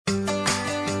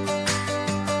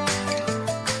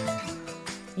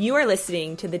You are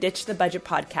listening to the Ditch the Budget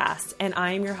podcast, and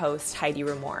I am your host, Heidi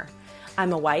Ramore.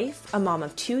 I'm a wife, a mom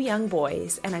of 2 young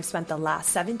boys, and I've spent the last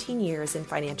 17 years in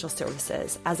financial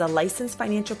services as a licensed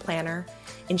financial planner,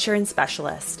 insurance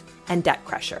specialist, and debt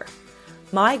crusher.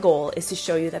 My goal is to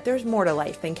show you that there's more to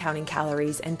life than counting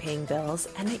calories and paying bills,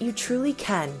 and that you truly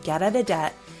can get out of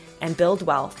debt and build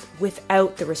wealth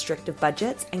without the restrictive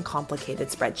budgets and complicated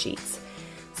spreadsheets.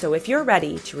 So if you're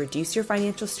ready to reduce your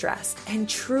financial stress and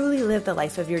truly live the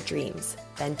life of your dreams,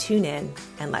 then tune in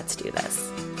and let's do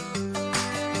this.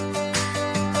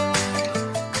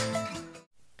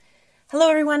 Hello,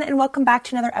 everyone, and welcome back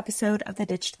to another episode of the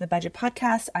Ditch to the Budget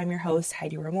podcast. I'm your host,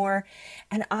 Heidi Ramore,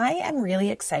 and I am really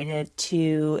excited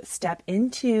to step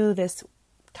into this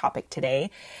topic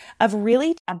today of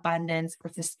really abundance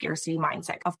versus scarcity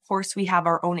mindset. Of course, we have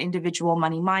our own individual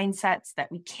money mindsets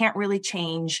that we can't really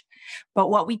change, but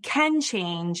what we can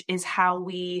change is how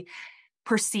we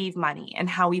perceive money and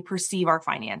how we perceive our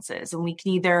finances. And we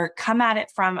can either come at it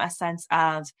from a sense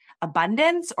of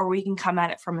abundance, or we can come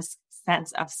at it from a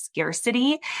sense of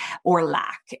scarcity or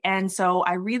lack. And so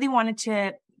I really wanted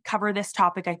to cover this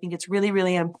topic. I think it's really,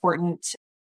 really important,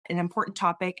 an important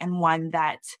topic, and one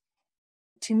that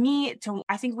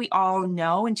I think we all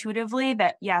know intuitively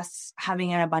that yes,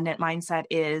 having an abundant mindset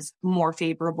is more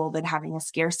favorable than having a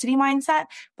scarcity mindset.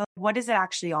 But what does it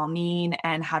actually all mean,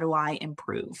 and how do I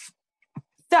improve?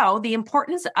 So the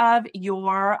importance of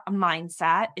your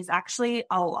mindset is actually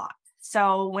a lot.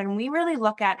 So when we really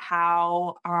look at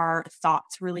how our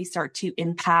thoughts really start to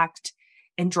impact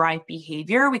and drive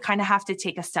behavior, we kind of have to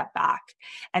take a step back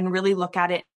and really look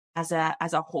at it as a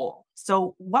whole.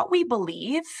 So what we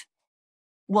believe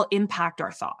will impact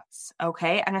our thoughts,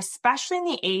 okay? And especially in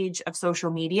the age of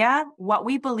social media, what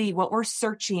we believe, what we're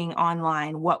searching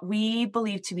online, what we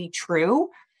believe to be true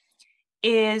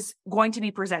is going to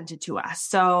be presented to us.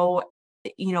 So,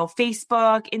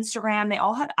 Facebook, Instagram, they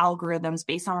all have algorithms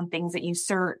based on things that you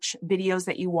search, videos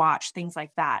that you watch, things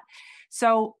like that.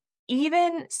 So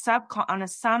even on a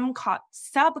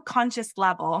subconscious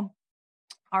level,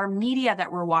 our media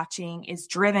that we're watching is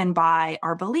driven by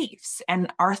our beliefs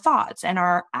and our thoughts and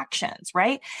our actions,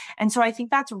 right? And so I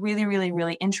think that's really, really,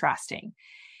 really interesting.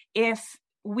 If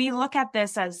we look at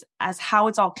this as how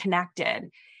it's all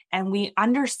connected, and we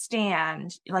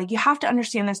understand, you have to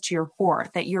understand this to your core,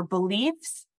 that your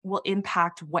beliefs will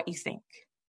impact what you think.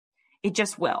 It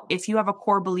just will. If you have a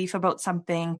core belief about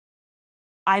something,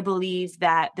 I believe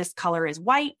that this color is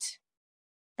white.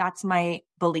 That's my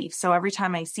belief. So every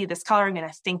time I see this color, I'm going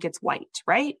to think it's white,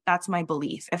 right? That's my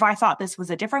belief. If I thought this was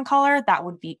a different color, that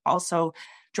would be also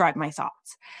drive my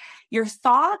thoughts. Your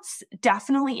thoughts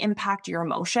definitely impact your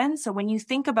emotions. So when you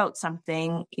think about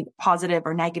something positive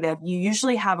or negative, you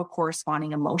usually have a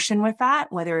corresponding emotion with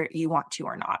that, whether you want to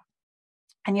or not.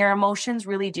 And your emotions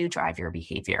really do drive your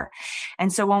behavior.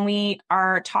 And so when we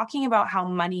are talking about how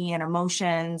money and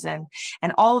emotions and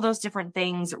all of those different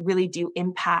things really do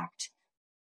impact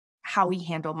how we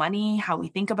handle money, how we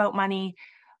think about money,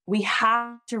 we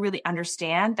have to really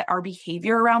understand that our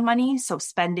behavior around money, so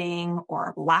spending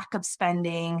or lack of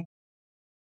spending,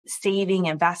 saving,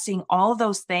 investing, all of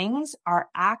those things are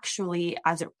actually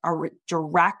as a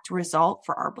direct result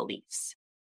for our beliefs,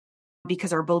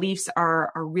 because our beliefs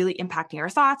are really impacting our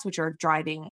thoughts, which are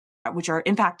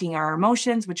impacting our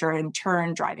emotions, which are in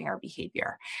turn driving our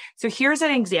behavior. So here's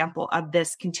an example of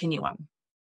this continuum.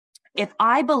 If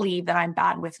I believe that I'm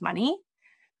bad with money,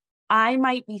 I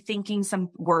might be thinking some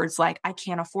words like, I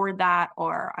can't afford that,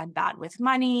 or I'm bad with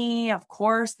money. Of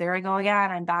course, there I go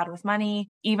again. I'm bad with money.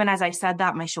 Even as I said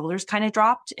that, my shoulders kind of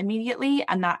dropped immediately.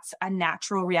 And that's a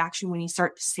natural reaction when you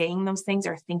start saying those things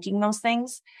or thinking those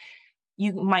things.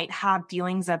 You might have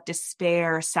feelings of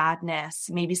despair, sadness,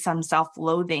 maybe some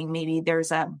self-loathing. Maybe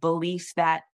there's a belief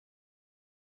that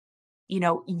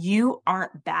you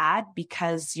aren't bad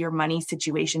because your money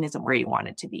situation isn't where you want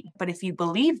it to be. But if you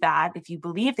believe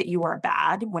that you are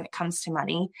bad when it comes to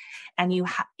money, and you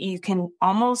can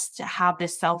almost have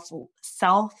this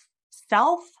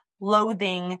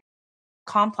self-loathing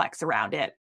complex around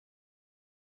it,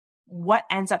 what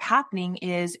ends up happening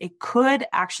is it could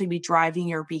actually be driving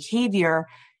your behavior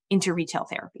into retail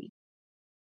therapy,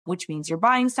 which means you're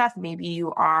buying stuff. Maybe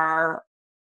you are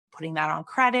putting that on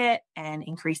credit and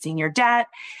increasing your debt.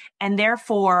 And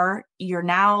therefore, you're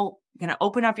now going to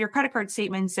open up your credit card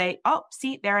statement and say, oh,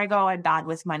 see, there I go. I'm bad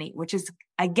with money, which is,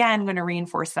 again, going to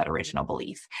reinforce that original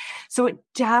belief. So it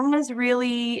does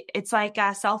really, it's like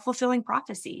a self-fulfilling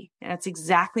prophecy. That's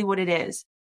exactly what it is.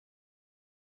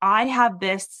 I have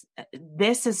this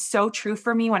is so true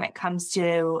for me when it comes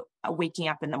to waking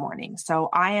up in the morning. So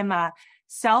I am a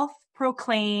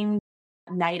self-proclaimed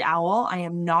night owl. I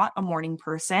am not a morning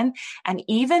person. And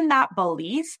even that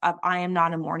belief of I am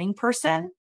not a morning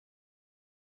person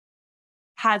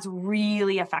has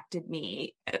really affected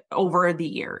me over the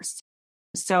years.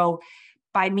 So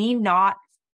by me not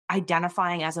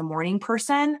identifying as a morning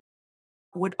person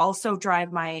would also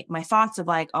drive my thoughts of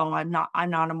like, oh, I'm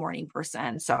not a morning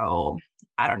person. So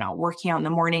I don't know, working out in the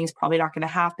morning is probably not going to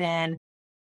happen.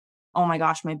 Oh my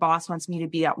gosh, my boss wants me to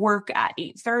be at work at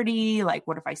 8:30. Like,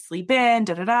 what if I sleep in?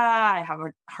 I have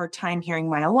a hard time hearing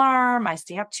my alarm. I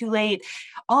stay up too late.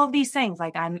 All of these things,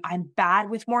 like I'm bad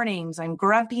with mornings. I'm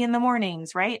grumpy in the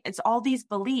mornings, right? It's all these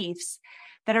beliefs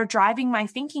that are driving my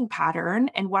thinking pattern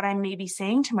and what I'm maybe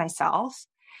saying to myself,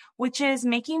 which is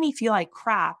making me feel like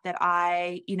crap that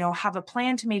I, have a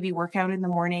plan to maybe work out in the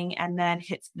morning and then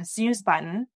hit the snooze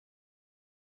button.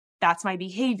 That's my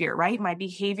behavior, right? My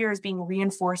behavior is being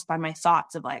reinforced by my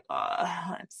thoughts of like,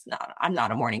 I'm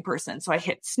not a morning person. So I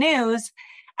hit snooze.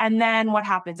 And then what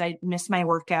happens? I miss my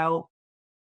workout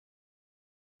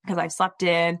because I've slept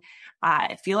in.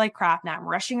 I feel like crap. Now I'm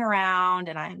rushing around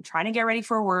and I'm trying to get ready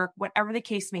for work, whatever the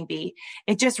case may be.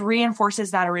 It just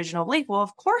reinforces that original belief. Well,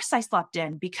 of course I slept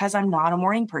in because I'm not a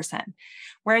morning person.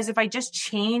 Whereas if I just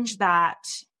change that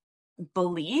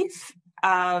belief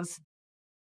of,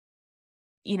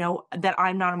 that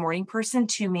I'm not a morning person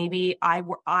to maybe I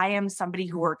am somebody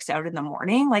who works out in the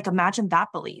morning. Like imagine that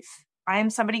belief. I am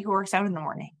somebody who works out in the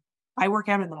morning. I work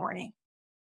out in the morning.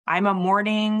 I'm a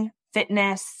morning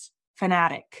fitness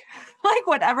fanatic, like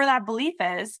whatever that belief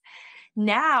is.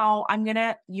 Now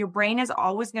your brain is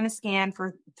always going to scan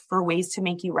for ways to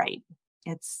make you right.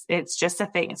 It's just a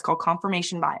thing. It's called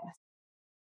confirmation bias.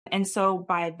 And so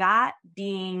by that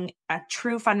being a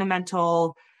true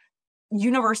fundamental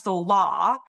universal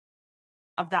law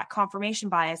of that confirmation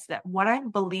bias, that what I'm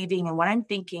believing and what I'm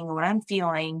thinking and what I'm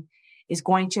feeling is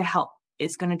going to help,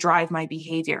 is going to drive my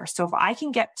behavior. So if I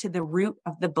can get to the root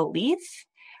of the belief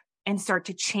and start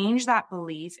to change that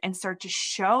belief and start to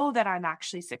show that I'm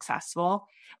actually successful.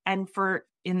 And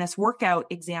in this workout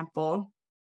example,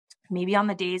 maybe on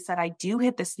the days that I do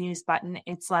hit the snooze button,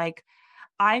 it's like,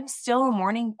 I'm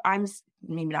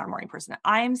maybe not a morning person.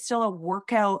 I'm still a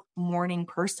workout morning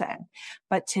person,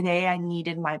 but today I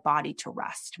needed my body to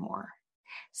rest more.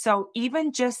 So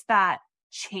even just that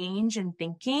change in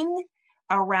thinking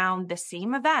around the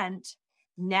same event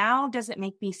now doesn't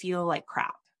make me feel like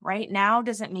crap, right? Now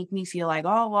doesn't make me feel like,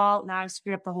 oh, well, now I've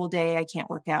screwed up the whole day. I can't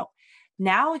work out.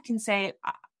 Now it can say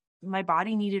my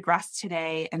body needed rest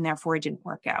today and therefore it didn't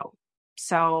work out.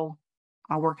 So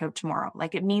I'll work out tomorrow.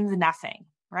 Like it means nothing,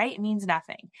 right? It means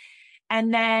nothing.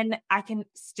 And then I can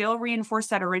still reinforce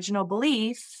that original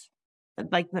belief,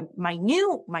 like my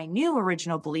new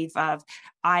original belief of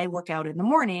I work out in the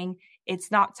morning.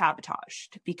 It's not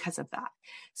sabotaged because of that.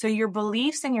 So your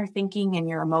beliefs and your thinking and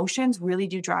your emotions really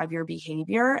do drive your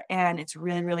behavior. And it's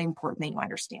really, really important that you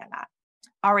understand that.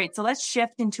 All right. So let's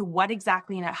shift into what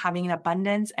exactly having an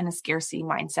abundance and a scarcity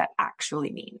mindset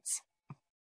actually means.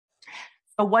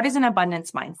 So what is an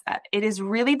abundance mindset? It is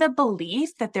really the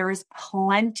belief that there is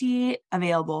plenty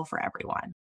available for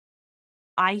everyone.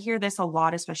 I hear this a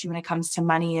lot, especially when it comes to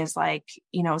money, is like,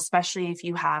 especially if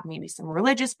you have maybe some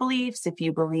religious beliefs, if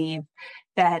you believe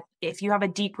that if you have a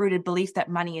deep-rooted belief that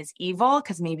money is evil,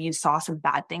 because maybe you saw some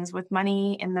bad things with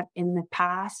money in the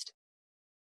past,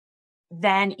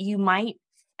 then you might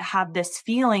have this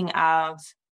feeling of,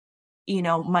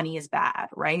 money is bad,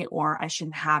 right? Or I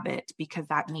shouldn't have it because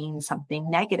that means something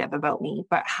negative about me.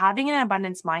 But having an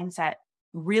abundance mindset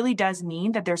really does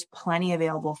mean that there's plenty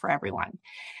available for everyone.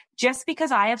 Just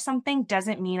because I have something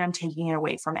doesn't mean I'm taking it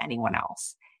away from anyone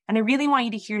else. And I really want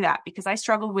you to hear that because I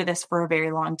struggled with this for a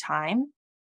very long time.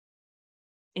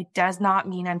 It does not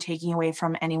mean I'm taking away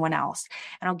from anyone else.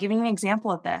 And I'll give you an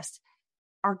example of this.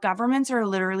 Our governments are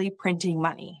literally printing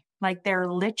money. Like they're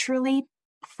literally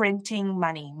printing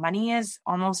money. Money is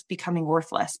almost becoming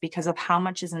worthless because of how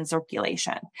much is in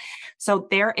circulation. So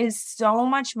there is so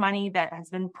much money that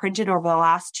has been printed over the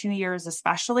last 2 years,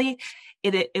 especially.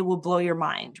 It will blow your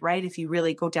mind, right? If you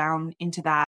really go down into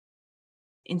that,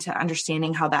 into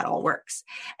understanding how that all works.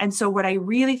 And so what I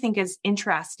really think is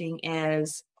interesting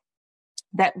is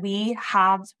that we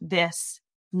have this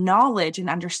knowledge and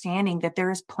understanding that there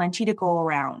is plenty to go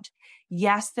around.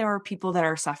 Yes, there are people that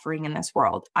are suffering in this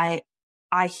world.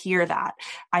 I hear that.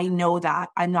 I know that.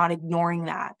 I'm not ignoring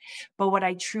that. But what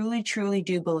I truly, truly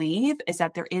do believe is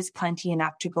that there is plenty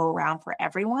enough to go around for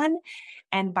everyone.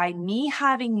 And by me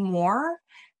having more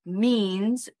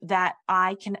means that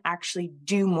I can actually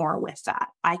do more with that.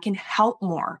 I can help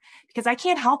more because I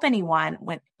can't help anyone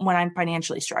when I'm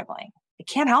financially struggling. I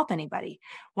can't help anybody.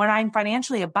 When I'm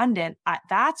financially abundant,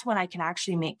 that's when I can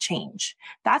actually make change.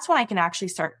 That's when I can actually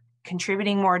start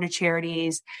contributing more to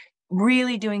charities,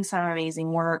 really doing some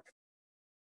amazing work.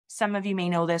 Some of you may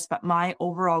know this, but my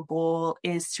overall goal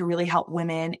is to really help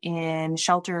women in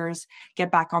shelters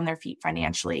get back on their feet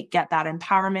financially, get that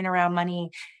empowerment around money.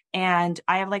 And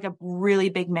I have like a really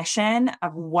big mission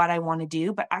of what I want to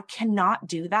do, but I cannot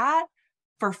do that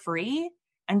for free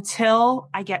until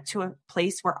I get to a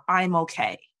place where I'm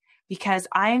okay, because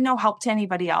I am no help to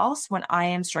anybody else when I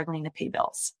am struggling to pay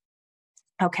bills.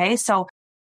 Okay. So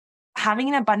having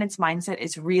an abundance mindset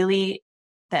is really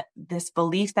that this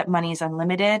belief that money is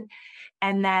unlimited,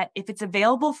 and that if it's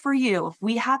available for you, if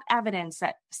we have evidence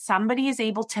that somebody is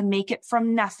able to make it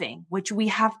from nothing, which we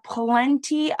have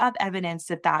plenty of evidence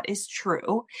that that is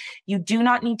true, you do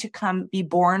not need to be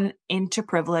born into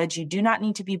privilege. You do not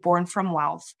need to be born from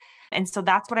wealth. And so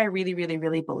that's what I really, really,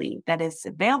 really believe, that is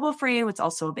available for you. It's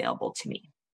also available to me.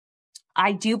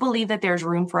 I do believe that there's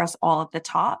room for us all at the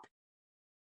top.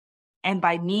 And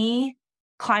by me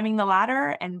climbing the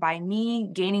ladder and by me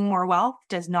gaining more wealth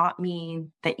does not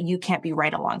mean that you can't be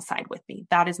right alongside with me.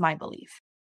 That is my belief.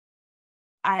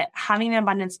 Having an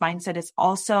abundance mindset is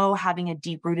also having a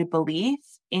deep-rooted belief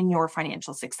in your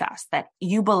financial success, that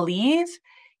you believe,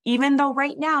 even though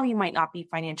right now you might not be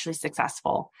financially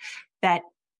successful, that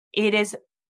it is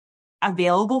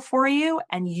available for you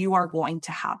and you are going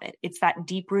to have it. It's that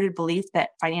deep-rooted belief that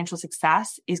financial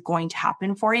success is going to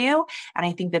happen for you. And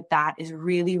I think that that is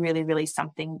really, really, really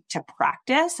something to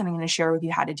practice. And I'm going to share with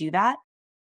you how to do that.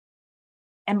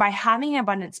 And by having an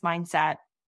abundance mindset,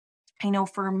 I know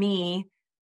for me,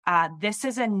 this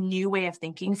is a new way of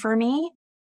thinking for me.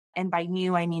 And by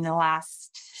new, I mean the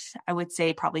last, I would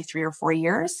say probably 3 or 4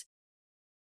 years.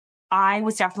 I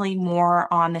was definitely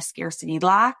more on the scarcity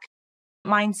lack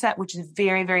mindset, which is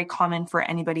very, very common for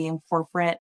anybody in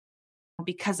corporate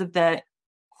because of the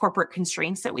corporate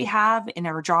constraints that we have in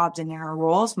our jobs and in our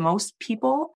roles. Most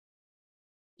people,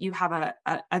 you have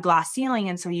a glass ceiling,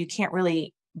 and so you can't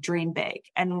really dream big.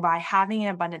 And by having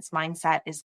an abundance mindset,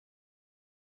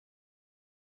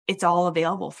 it's all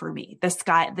available for me. The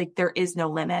sky, like there is no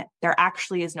limit. There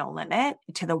actually is no limit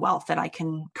to the wealth that I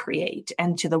can create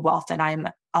and to the wealth that I'm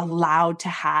allowed to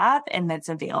have and that's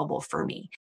available for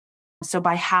me. So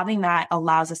by having that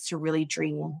allows us to really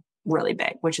dream really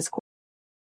big, which is cool.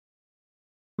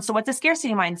 So what's a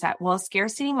scarcity mindset? Well, a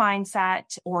scarcity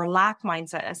mindset, or lack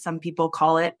mindset, as some people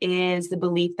call it, is the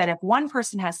belief that if one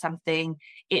person has something,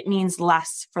 it means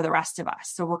less for the rest of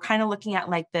us. So we're kind of looking at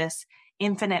like this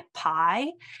infinite pie.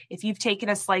 If you've taken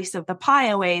a slice of the pie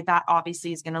away, that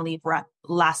obviously is going to leave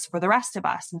less for the rest of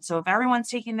us. And so if everyone's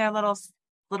taking their little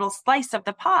slice of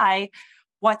the pie,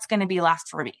 what's going to be left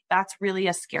for me? That's really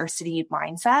a scarcity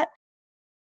mindset.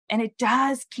 And it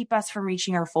does keep us from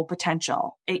reaching our full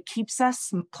potential. It keeps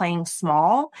us playing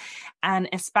small. And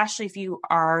especially if you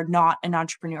are not an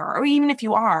entrepreneur, or even if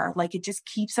you are, like it just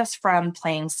keeps us from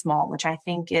playing small, which I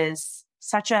think is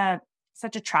such a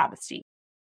travesty.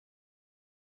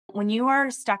 When you are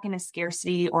stuck in a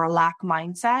scarcity or a lack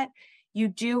mindset, you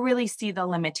do really see the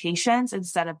limitations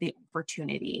instead of the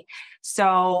opportunity.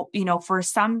 So, for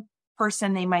some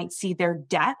person, they might see their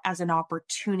debt as an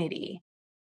opportunity.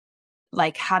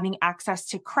 Like having access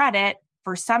to credit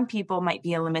for some people might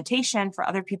be a limitation. For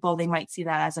other people, they might see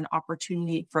that as an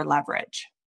opportunity for leverage.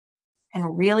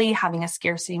 And really having a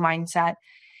scarcity mindset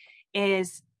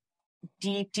is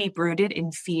deep, deep rooted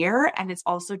in fear. And it's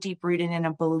also deep rooted in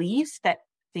a belief that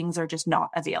things are just not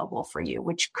available for you,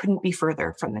 which couldn't be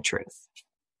further from the truth.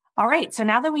 All right. So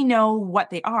now that we know what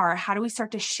they are, how do we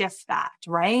start to shift that?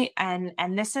 Right. And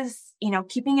this is,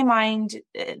 keeping in mind,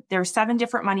 there are 7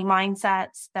 different money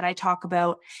mindsets that I talk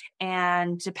about.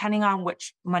 And depending on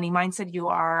which money mindset you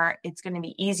are, it's going to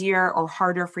be easier or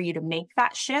harder for you to make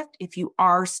that shift if you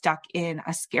are stuck in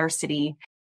a scarcity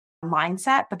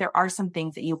mindset. But there are some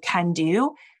things that you can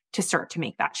do to start to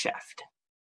make that shift.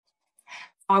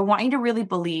 I want you to really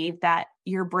believe that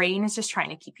your brain is just trying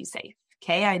to keep you safe.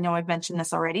 Okay. I know I've mentioned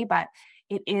this already, but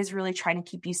it is really trying to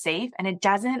keep you safe, and it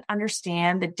doesn't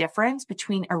understand the difference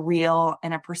between a real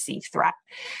and a perceived threat.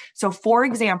 So for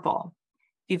example,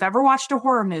 if you've ever watched a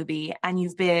horror movie and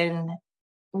you've been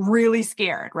really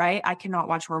scared, right? I cannot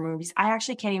watch horror movies. I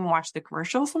actually can't even watch the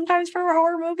commercials sometimes for a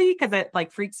horror movie because it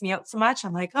like freaks me out so much.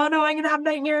 I'm like, oh no, I'm going to have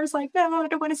nightmares. Like, no, I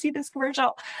don't want to see this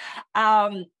commercial.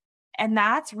 And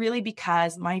that's really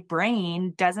because my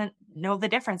brain doesn't know the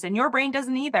difference, and your brain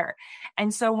doesn't either.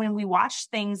 And so when we watch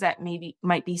things that maybe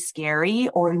might be scary,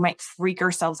 or we might freak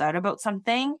ourselves out about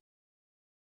something,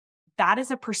 that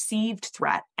is a perceived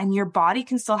threat, and your body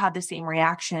can still have the same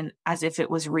reaction as if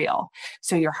it was real.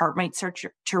 So your heart might start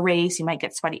to race. You might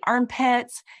get sweaty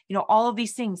armpits, all of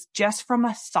these things just from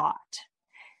a thought.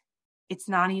 It's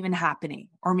not even happening.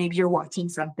 Or maybe you're watching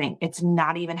something. It's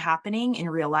not even happening in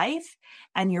real life,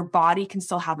 and your body can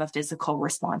still have a physical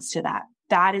response to that.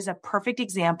 That is a perfect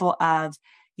example of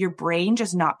your brain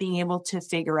just not being able to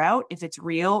figure out if it's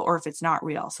real or if it's not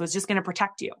real. So it's just going to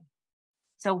protect you.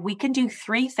 So we can do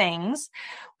 3 things.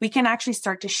 We can actually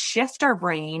start to shift our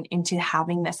brain into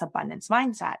having this abundance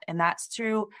mindset. And that's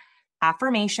through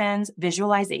affirmations,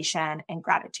 visualization, and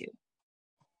gratitude.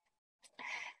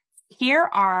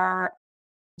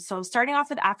 So starting off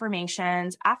with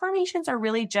affirmations are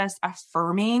really just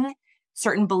affirming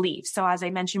certain beliefs. So as I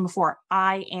mentioned before,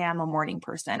 I am a morning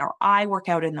person, or I work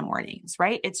out in the mornings,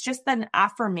 right? It's just an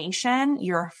affirmation.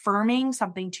 You're affirming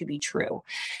something to be true.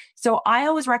 So I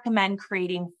always recommend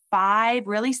creating 5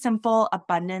 really simple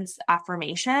abundance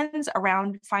affirmations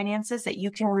around finances that you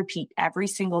can repeat every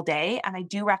single day. And I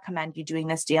do recommend you doing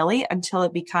this daily until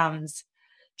it becomes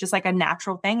just like a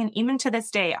natural thing. And even to this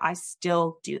day, I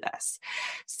still do this.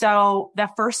 So the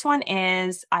first one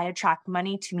is I attract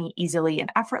money to me easily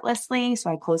and effortlessly.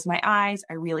 So I close my eyes.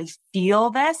 I really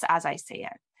feel this as I say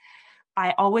it.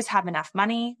 I always have enough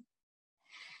money.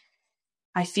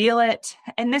 I feel it.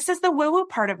 And this is the woo-woo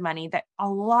part of money that a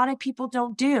lot of people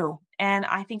don't do. And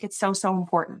I think it's so, so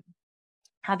important.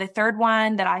 The third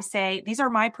one that I say, these are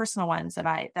my personal ones that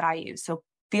I use. So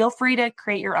feel free to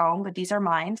create your own, but these are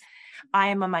mine. I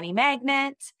am a money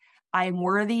magnet. I am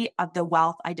worthy of the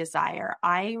wealth I desire.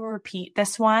 I repeat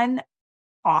this one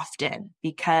often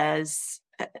because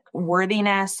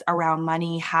worthiness around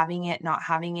money, having it, not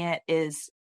having it,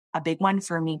 is a big one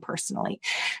for me personally.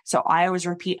 So I always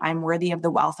repeat, I'm worthy of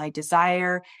the wealth I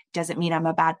desire. Doesn't mean I'm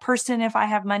a bad person if I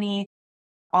have money,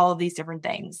 all of these different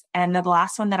things. And the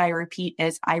last one that I repeat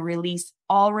is I release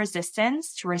all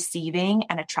resistance to receiving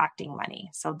and attracting money.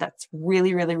 So that's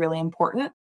really, really, really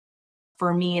important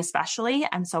for me, especially.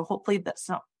 And so hopefully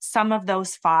some of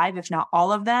those 5, if not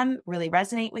all of them, really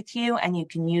resonate with you, and you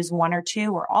can use 1 or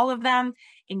 2 or all of them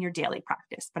in your daily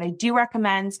practice. But I do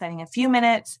recommend spending a few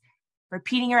minutes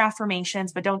repeating your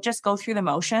affirmations, but don't just go through the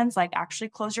motions. Like, actually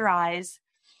close your eyes,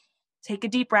 take a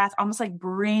deep breath, almost like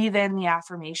breathe in the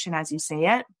affirmation as you say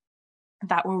it.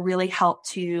 That will really help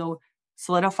to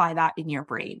solidify that in your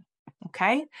brain.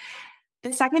 Okay.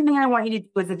 The second thing I want you to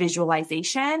do is a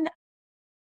visualization.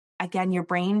 Again, your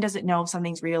brain doesn't know if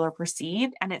something's real or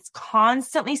perceived, and it's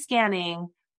constantly scanning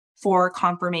for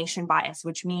confirmation bias,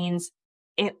 which means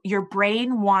your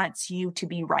brain wants you to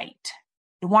be right.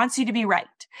 It wants you to be right.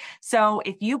 So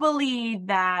if you believe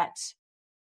that,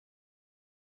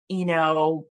 I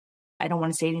don't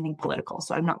want to say anything political,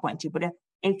 so I'm not going to, but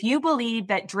if you believe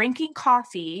that drinking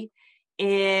coffee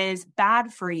is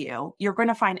bad for you, you're going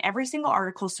to find every single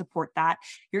article support that.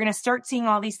 You're going to start seeing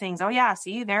all these things. Oh yeah,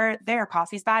 see, there,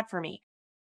 coffee's bad for me.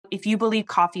 If you believe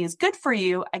coffee is good for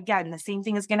you, again, the same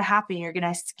thing is going to happen. You're going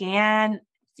to scan,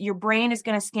 your brain is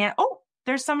going to scan, oh,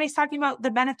 there's somebody's talking about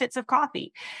the benefits of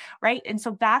coffee, right? And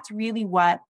so that's really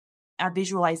what a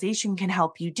visualization can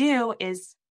help you do,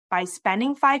 is by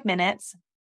spending 5 minutes.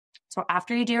 So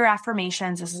after you do your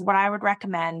affirmations, this is what I would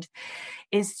recommend,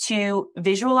 is to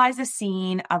visualize a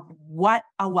scene of what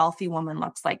a wealthy woman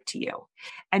looks like to you,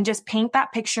 and just paint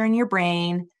that picture in your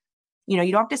brain. You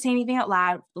don't have to say anything out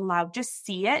loud, just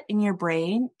see it in your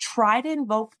brain. Try to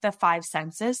invoke the 5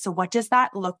 senses. So what does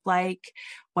that look like?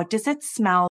 What does it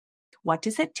smell? What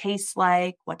does it taste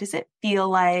like? What does it feel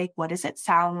like? What does it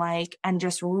sound like? And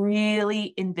just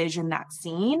really envision that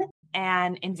scene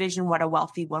and envision what a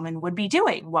wealthy woman would be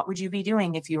doing. What would you be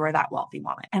doing if you were that wealthy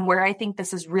woman? And where I think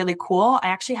this is really cool, I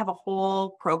actually have a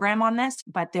whole program on this,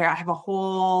 but I have a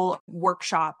whole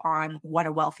workshop on what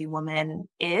a wealthy woman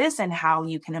is and how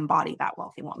you can embody that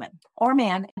wealthy woman or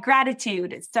man.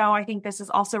 Gratitude. So I think this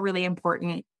is also really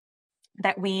important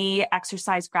that we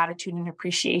exercise gratitude and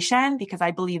appreciation, because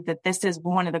I believe that this is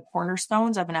one of the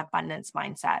cornerstones of an abundance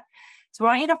mindset. So I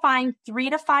want you to find 3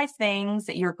 to 5 things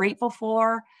that you're grateful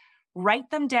for.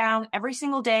 Write them down every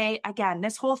single day. Again,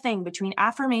 this whole thing between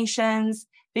affirmations,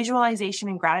 visualization,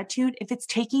 and gratitude, if it's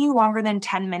taking you longer than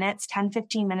 10,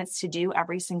 15 minutes to do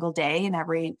every single day and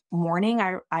every morning,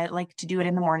 I like to do it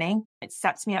in the morning. It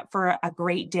sets me up for a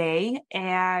great day.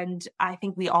 And I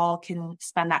think we all can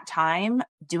spend that time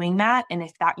doing that. And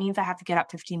if that means I have to get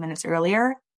up 15 minutes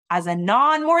earlier, as a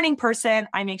non-morning person,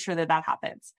 I make sure that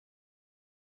happens.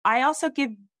 I also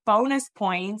give bonus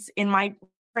points in my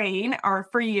brain, or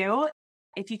for you,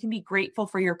 if you can be grateful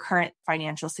for your current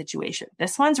financial situation.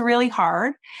 This one's really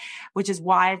hard, which is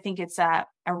why I think it's a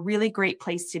really great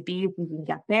place to be if you can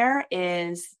get there,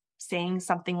 is saying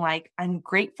something like, I'm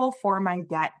grateful for my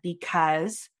debt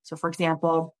because, so for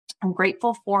example, I'm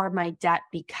grateful for my debt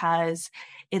because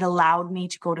it allowed me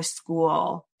to go to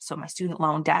school. So my student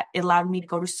loan debt, it allowed me to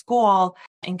go to school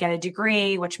and get a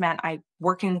degree, which meant I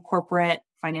work in corporate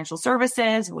financial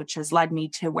services, which has led me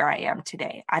to where I am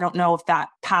today. I don't know if that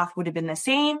path would have been the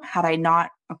same had I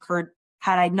not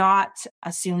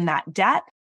assumed that debt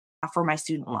for my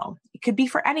student loan. It could be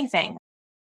for anything.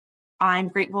 I'm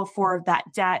grateful for that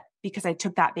debt because I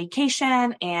took that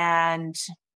vacation and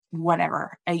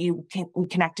whatever. We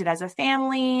connected as a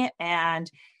family, and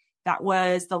that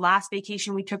was the last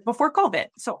vacation we took before COVID.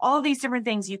 So all of these different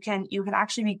things, you can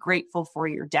actually be grateful for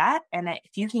your debt. And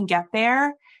if you can get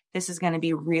there, this is going to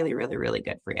be really, really, really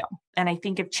good for you. And I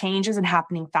think if change isn't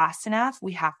happening fast enough,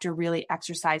 we have to really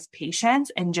exercise patience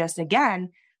and just, again,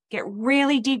 get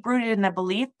really deep rooted in the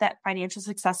belief that financial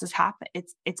success is happen.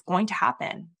 It's going to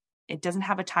happen. It doesn't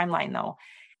have a timeline though.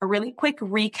 A really quick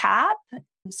recap.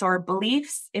 So our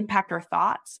beliefs impact our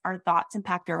thoughts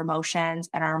impact our emotions,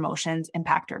 and our emotions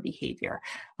impact our behavior.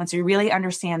 Once we really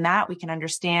understand that, we can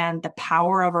understand the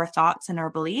power of our thoughts and our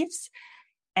beliefs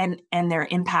and their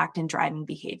impact in driving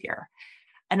behavior.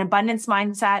 An abundance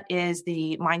mindset is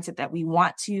the mindset that we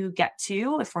want to get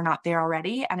to if we're not there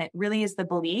already. And it really is the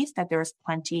belief that there's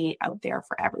plenty out there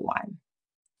for everyone.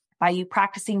 By you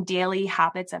practicing daily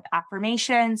habits of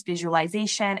affirmations,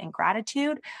 visualization, and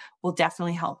gratitude will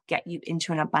definitely help get you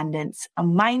into an abundance, a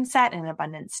mindset, and an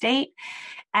abundant state.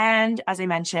 And as I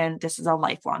mentioned, this is a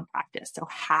lifelong practice. So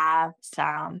have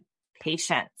some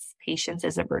patience. Patience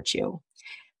is a virtue.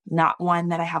 Not one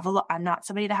that I'm not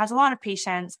somebody that has a lot of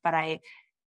patience, but I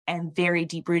am very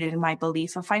deep rooted in my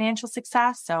belief of financial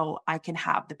success. So I can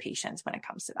have the patience when it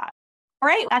comes to that. All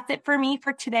right. That's it for me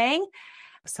for today.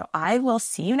 So I will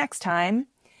see you next time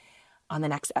on the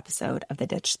next episode of the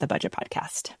Ditch the Budget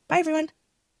podcast. Bye, everyone.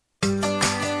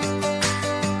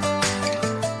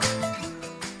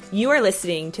 You are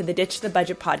listening to the Ditch the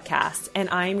Budget podcast, and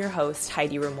I am your host,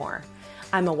 Heidi Ramore.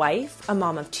 I'm a wife, a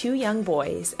mom of 2 young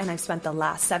boys, and I've spent the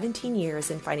last 17 years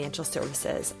in financial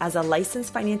services as a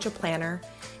licensed financial planner,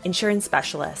 insurance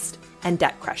specialist, and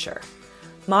debt crusher.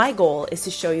 My goal is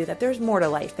to show you that there's more to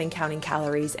life than counting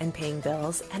calories and paying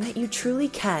bills, and that you truly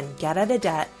can get out of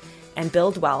debt and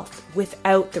build wealth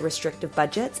without the restrictive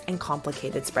budgets and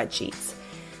complicated spreadsheets.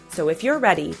 So if you're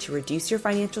ready to reduce your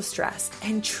financial stress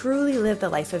and truly live the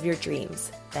life of your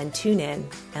dreams, then tune in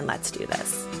and let's do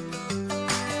this.